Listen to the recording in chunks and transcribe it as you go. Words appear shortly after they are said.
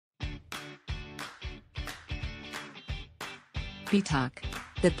BeTOK,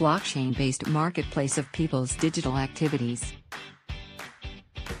 the blockchain-based marketplace of people's digital activities.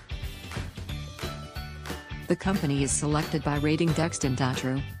 The company is selected by rating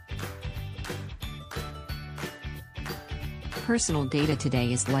Dexton.ru. Personal data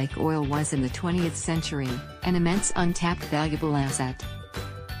today is like oil was in the 20th century, an immense untapped valuable asset.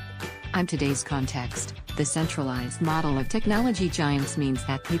 In today's context, the centralized model of technology giants means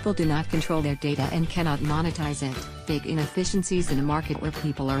that people do not control their data and cannot monetize it, big inefficiencies in a market where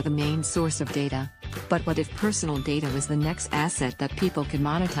people are the main source of data. But what if personal data was the next asset that people could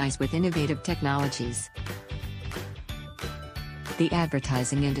monetize with innovative technologies? The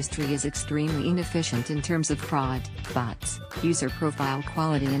advertising industry is extremely inefficient in terms of fraud, bots, user profile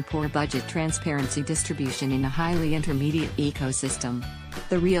quality and poor budget transparency distribution in a highly intermediate ecosystem.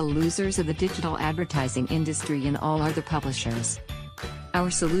 The real losers of the digital advertising industry in all are the publishers. Our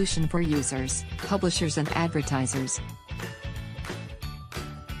solution for users, publishers and advertisers.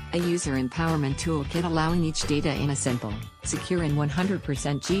 A user empowerment toolkit allowing each data in a simple, secure and 100%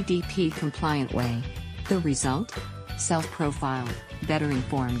 GDP compliant way. The result? Self-profile, better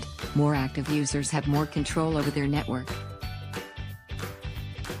informed, more active users have more control over their network.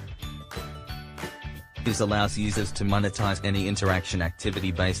 This allows users to monetize any interaction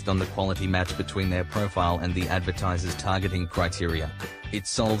activity based on the quality match between their profile and the advertiser's targeting criteria. It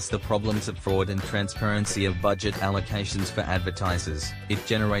solves the problems of fraud and transparency of budget allocations for advertisers. It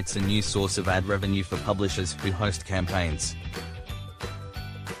generates a new source of ad revenue for publishers who host campaigns.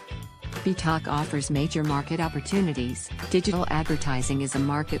 BeTOK offers major market opportunities. Digital advertising is a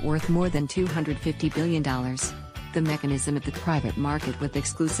market worth more than $250 billion. The mechanism of the private market with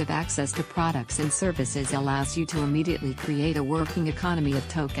exclusive access to products and services allows you to immediately create a working economy of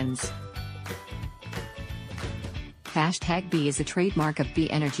tokens. #B is a trademark of B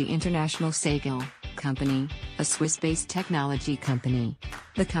Energy International Segel Company, a Swiss-based technology company.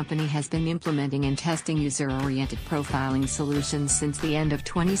 The company has been implementing and testing user-oriented profiling solutions since the end of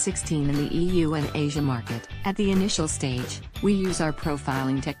 2016 in the EU and Asia market. At the initial stage, we use our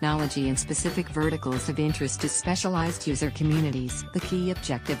profiling technology in specific verticals of interest to specialized user communities. The key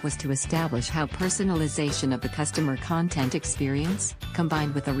objective was to establish how personalization of the customer content experience,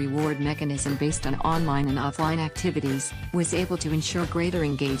 combined with a reward mechanism based on online and offline activities, was able to ensure greater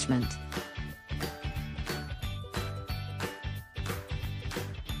engagement.